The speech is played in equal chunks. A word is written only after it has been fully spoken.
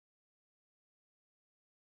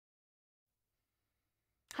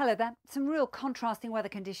Hello there. Some real contrasting weather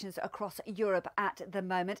conditions across Europe at the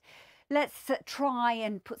moment. Let's try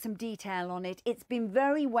and put some detail on it. It's been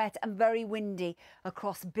very wet and very windy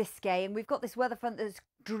across Biscay, and we've got this weather front that's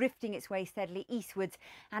drifting its way steadily eastwards,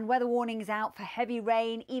 and weather warnings out for heavy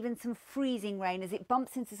rain, even some freezing rain as it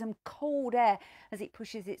bumps into some cold air as it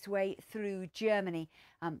pushes its way through Germany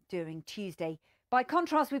during Tuesday. By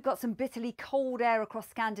contrast, we've got some bitterly cold air across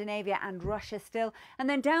Scandinavia and Russia still, and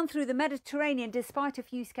then down through the Mediterranean. Despite a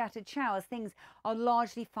few scattered showers, things are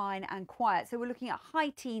largely fine and quiet. So we're looking at high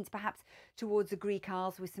teens perhaps towards the Greek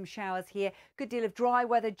Isles with some showers here. Good deal of dry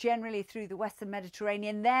weather generally through the western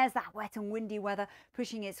Mediterranean. There's that wet and windy weather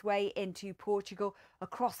pushing its way into Portugal,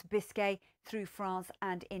 across Biscay, through France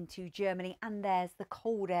and into Germany. And there's the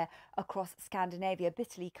cold air across Scandinavia,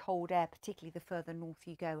 bitterly cold air, particularly the further north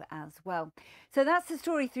you go as well. So that's the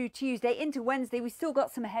story through Tuesday. Into Wednesday, we've still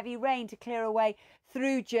got some heavy rain to clear away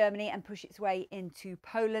through Germany and push its way into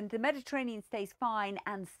Poland. The Mediterranean stays fine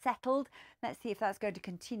and settled. Let's see if that's going to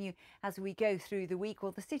continue as we go through the week.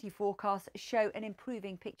 Well, the city forecasts show an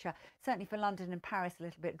improving picture. Certainly for London and Paris, a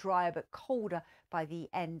little bit drier but colder by the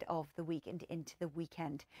end of the week and into the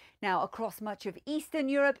weekend. Now, across much of Eastern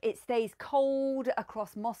Europe, it stays cold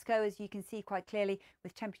across Moscow, as you can see quite clearly,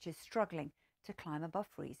 with temperatures struggling to climb above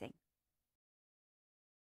freezing.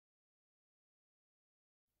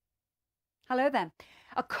 Hello there.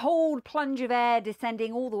 A cold plunge of air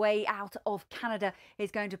descending all the way out of Canada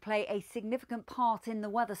is going to play a significant part in the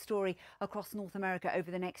weather story across North America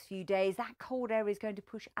over the next few days. That cold air is going to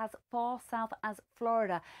push as far south as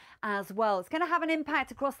Florida as well. It's going to have an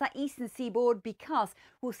impact across that eastern seaboard because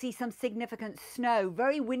we'll see some significant snow.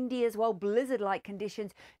 Very windy as well, blizzard-like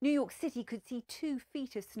conditions. New York City could see 2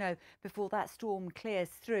 feet of snow before that storm clears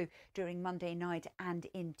through during Monday night and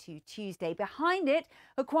into Tuesday. Behind it,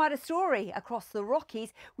 quite a story across the Rockies.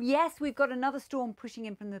 Yes, we've got another storm pushing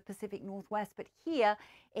in from the Pacific Northwest, but here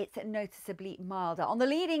it's noticeably milder. On the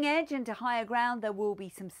leading edge and to higher ground, there will be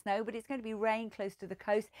some snow, but it's going to be rain close to the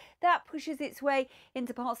coast. That pushes its way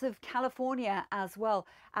into parts of California as well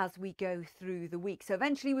as we go through the week. So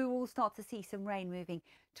eventually we will start to see some rain moving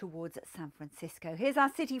towards San Francisco. Here's our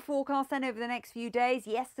city forecast then over the next few days.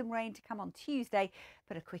 Yes, some rain to come on Tuesday,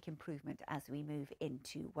 but a quick improvement as we move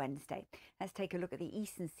into Wednesday. Let's take a look at the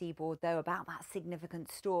eastern seaboard, though, about that significant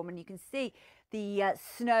storm. And you can see the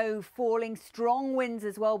snow falling, strong winds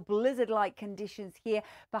as well, blizzard-like conditions here.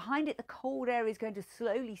 Behind it, the cold air is going to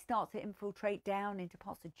slowly start to infiltrate down into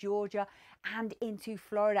parts of Georgia and into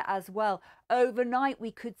Florida as well. Overnight,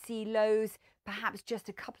 we could see lows perhaps just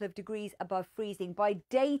a couple of degrees above freezing. By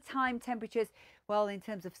daytime temperatures, well, in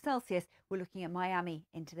terms of Celsius, we're looking at Miami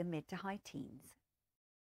into the mid to high teens.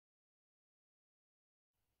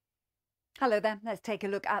 Hello there. Let's take a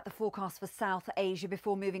look at the forecast for South Asia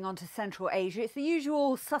before moving on to Central Asia. It's the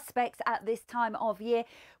usual suspects at this time of year,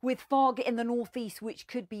 with fog in the northeast, which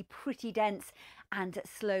could be pretty dense and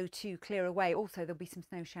slow to clear away. Also, there'll be some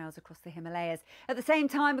snow showers across the Himalayas. At the same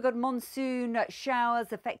time, we've got monsoon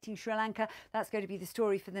showers affecting Sri Lanka. That's going to be the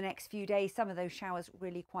story for the next few days. Some of those showers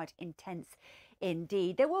really quite intense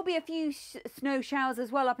indeed. There will be a few snow showers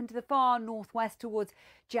as well up into the far northwest towards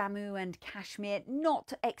Jammu and Kashmir.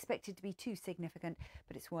 Not expected to be too significant,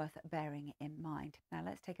 but it's worth bearing in mind. Now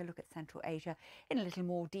let's take a look at Central Asia in a little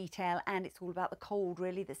more detail, and it's all about the cold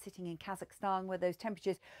really that's sitting in Kazakhstan, where those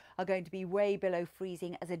temperatures are going to be way below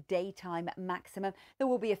freezing as a daytime maximum. There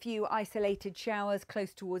will be a few isolated showers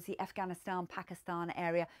close towards the Afghanistan-Pakistan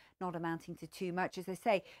area, not amounting to too much. As I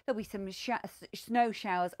say, there'll be some snow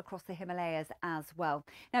showers across the Himalayas as well.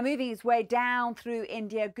 Now moving its way down through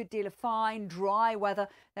India, a good deal of fine dry weather.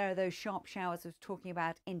 There are those sharp showers I was talking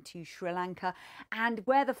about into Sri Lanka, and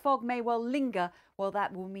where the fog may well linger, well,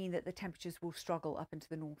 that will mean that the temperatures will struggle up into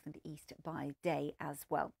the north and east by day as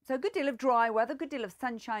well. So a good deal of dry weather, good deal of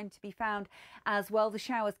sunshine to be found as well. The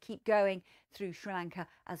showers keep going through Sri Lanka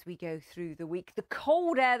as we go through the week. The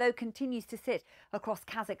cold air, though, continues to sit across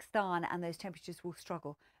Kazakhstan, and those temperatures will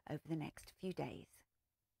struggle over the next few days.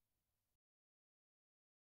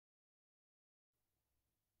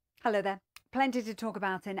 Hello there. Plenty to talk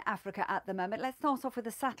about in Africa at the moment. Let's start off with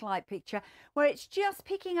a satellite picture where it's just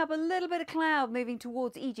picking up a little bit of cloud moving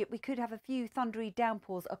towards Egypt. We could have a few thundery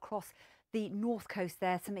downpours across the north coast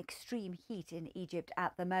there, some extreme heat in Egypt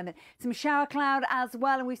at the moment. Some shower cloud as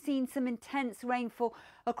well, and we've seen some intense rainfall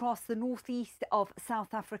across the northeast of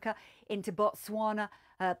South Africa into Botswana,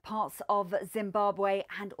 parts of Zimbabwe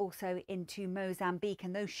and also into Mozambique,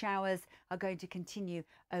 and those showers are going to continue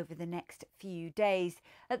over the next few days.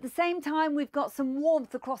 At the same time, we've got some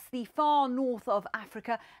warmth across the far north of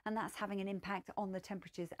Africa, and that's having an impact on the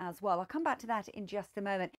temperatures as well. I'll come back to that in just a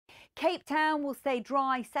moment. Cape Town will stay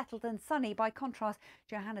dry, settled and sunny. By contrast,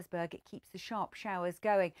 Johannesburg, it keeps the sharp showers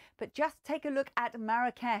going. But just take a look at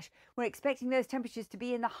Marrakesh. We're expecting those temperatures to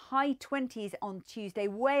be in the high 20s on Tuesday,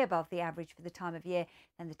 way above the average for the time of year.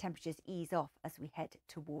 And the temperatures ease off as we head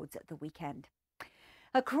towards the weekend.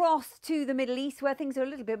 Across to the Middle East, where things are a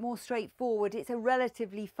little bit more straightforward, it's a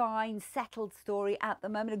relatively fine, settled story at the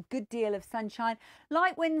moment. A good deal of sunshine.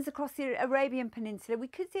 Light winds across the Arabian Peninsula. We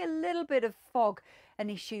could see a little bit of fog, an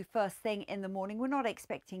issue first thing in the morning. We're not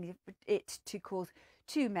expecting it to cause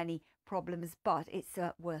too many problems, but it's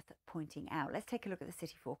worth pointing out. Let's take a look at the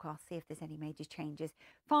city forecast, see if there's any major changes.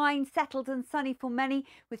 Fine, settled and sunny for many,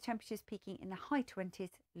 with temperatures peaking in the high 20s,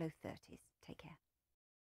 low 30s. Take care.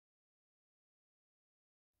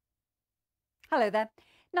 Hello there.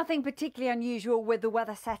 Nothing particularly unusual with the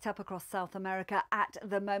weather set up across South America at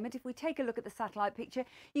the moment. If we take a look at the satellite picture,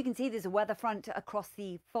 you can see there's a weather front across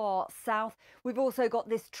the far south. We've also got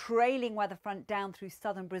this trailing weather front down through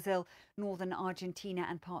southern Brazil, northern Argentina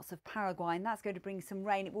and parts of Paraguay, and that's going to bring some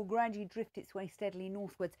rain. It will gradually drift its way steadily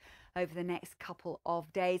northwards over the next couple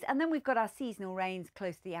of days. And then we've got our seasonal rains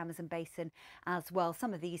close to the Amazon basin as well.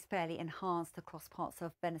 Some of these fairly enhanced across parts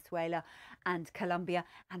of Venezuela and Colombia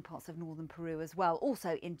and parts of northern Peru as well.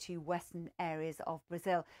 Also into western areas of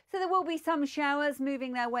Brazil. So there will be some showers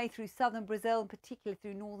moving their way through southern Brazil, and particularly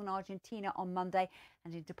through northern Argentina on Monday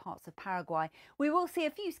and into parts of Paraguay. We will see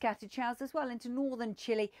a few scattered showers as well into northern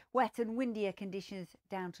Chile, wet and windier conditions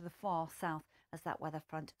down to the far south as that weather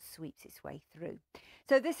front sweeps its way through.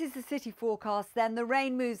 So this is the city forecast then. The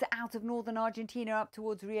rain moves out of northern Argentina up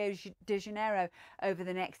towards Rio de Janeiro over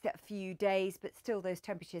the next few days, but still those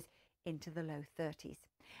temperatures into the low 30s.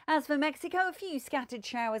 As for Mexico, a few scattered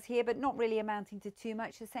showers here, but not really amounting to too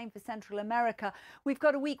much. The same for Central America. We've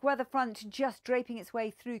got a weak weather front just draping its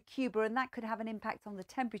way through Cuba, and that could have an impact on the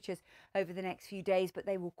temperatures over the next few days, but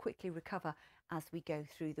they will quickly recover as we go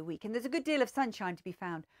through the week. And there's a good deal of sunshine to be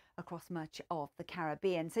found across much of the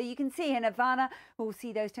Caribbean. So you can see in Havana, we'll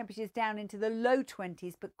see those temperatures down into the low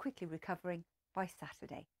 20s, but quickly recovering by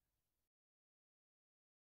Saturday.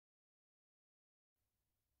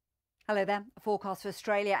 Hello there. A forecast for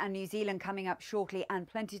Australia and New Zealand coming up shortly, and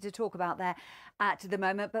plenty to talk about there at the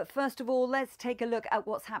moment. But first of all, let's take a look at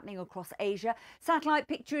what's happening across Asia. Satellite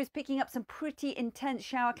picture is picking up some pretty intense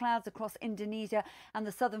shower clouds across Indonesia and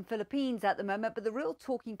the southern Philippines at the moment. But the real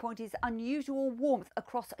talking point is unusual warmth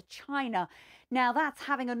across China. Now that's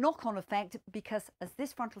having a knock-on effect because as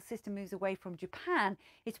this frontal system moves away from Japan,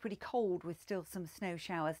 it's pretty cold with still some snow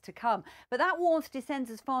showers to come. But that warmth descends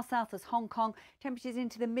as far south as Hong Kong. Temperatures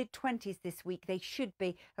into the mid-20s this week. They should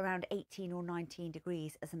be around 18 or 19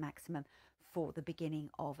 degrees as a maximum for the beginning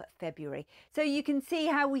of February. So you can see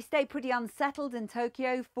how we stay pretty unsettled in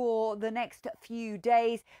Tokyo for the next few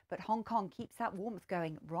days, but Hong Kong keeps that warmth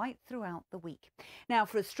going right throughout the week. Now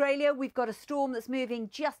for Australia, we've got a storm that's moving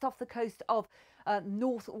just off the coast of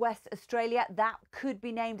northwest Australia. That could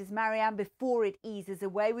be named as Marianne before it eases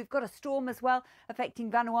away. We've got a storm as well affecting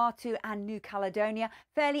Vanuatu and New Caledonia.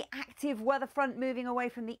 Fairly active weather front moving away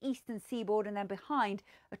from the eastern seaboard, and then behind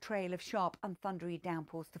a trail of sharp and thundery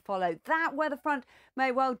downpours to follow. That weather front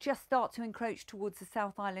may well just start to encroach towards the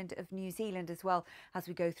South Island of New Zealand as well as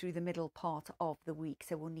we go through the middle part of the week.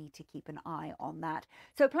 So we'll need to keep an eye on that.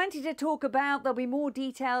 So plenty to talk about. There'll be more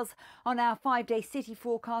details on our 5-day city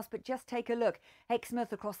forecast, but just take a look.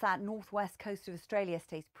 Exmouth across that northwest coast of Australia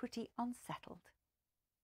stays pretty unsettled.